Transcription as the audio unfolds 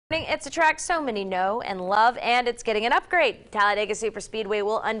It's a track so many know and love, and it's getting an upgrade. Talladega Superspeedway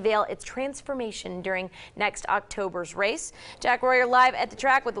will unveil its transformation during next October's race. Jack Royer live at the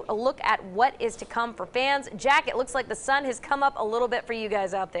track with a look at what is to come for fans. Jack, it looks like the sun has come up a little bit for you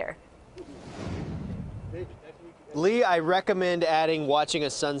guys out there. Lee, I recommend adding watching a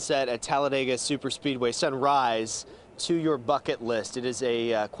sunset at Talladega Superspeedway, sunrise, to your bucket list. It is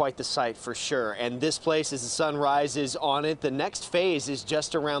quite the sight for sure. And this place, as the sun rises on it, the next phase is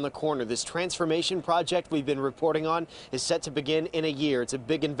just around the corner. This transformation project we've been reporting on is set to begin in a year. It's a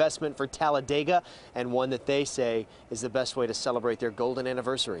big investment for Talladega, and one that they say is the best way to celebrate their golden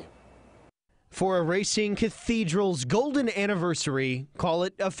anniversary. For a racing cathedral's golden anniversary, call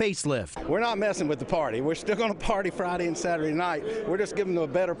it a facelift. We're not messing with the party. We're still going to party Friday and Saturday night. We're just giving them a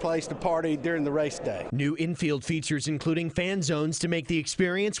better place to party during the race day. New infield features including fan zones to make the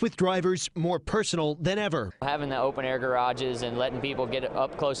experience with drivers more personal than ever. Having the open air garages and letting people get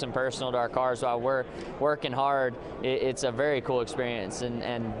up close and personal to our cars while we're working hard, it's a very cool experience.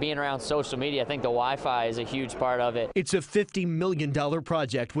 And being around social media, I think the Wi-Fi is a huge part of it. It's a $50 million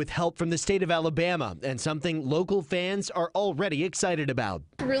project with help from the state of Alabama, and something local fans are already excited about.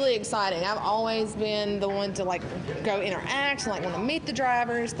 Really exciting. I've always been the one to go interact and want to meet the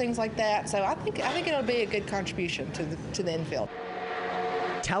drivers, things like that. So I think it'll be a good contribution to the infield.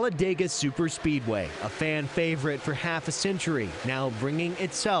 Talladega Superspeedway, a fan favorite for half a century, now bringing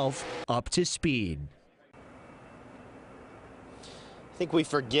itself up to speed. I think we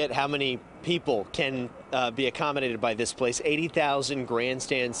forget how many people can be accommodated by this place. 80,000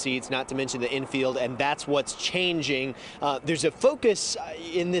 grandstand seats, not to mention the infield, and that's what's changing. There's a focus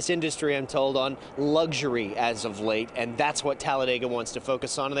in this industry, I'm told, on luxury as of late, and that's what Talladega wants to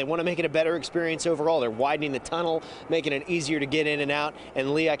focus on. And they want to make it a better experience overall. They're widening the tunnel, making it easier to get in and out.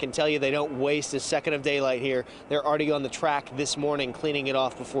 And Lee, I can tell you they don't waste a second of daylight here. They're already on the track this morning, cleaning it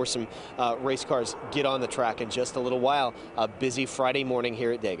off before some race cars get on the track in just a little while. A busy Friday morning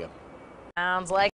here at Dega. Sounds like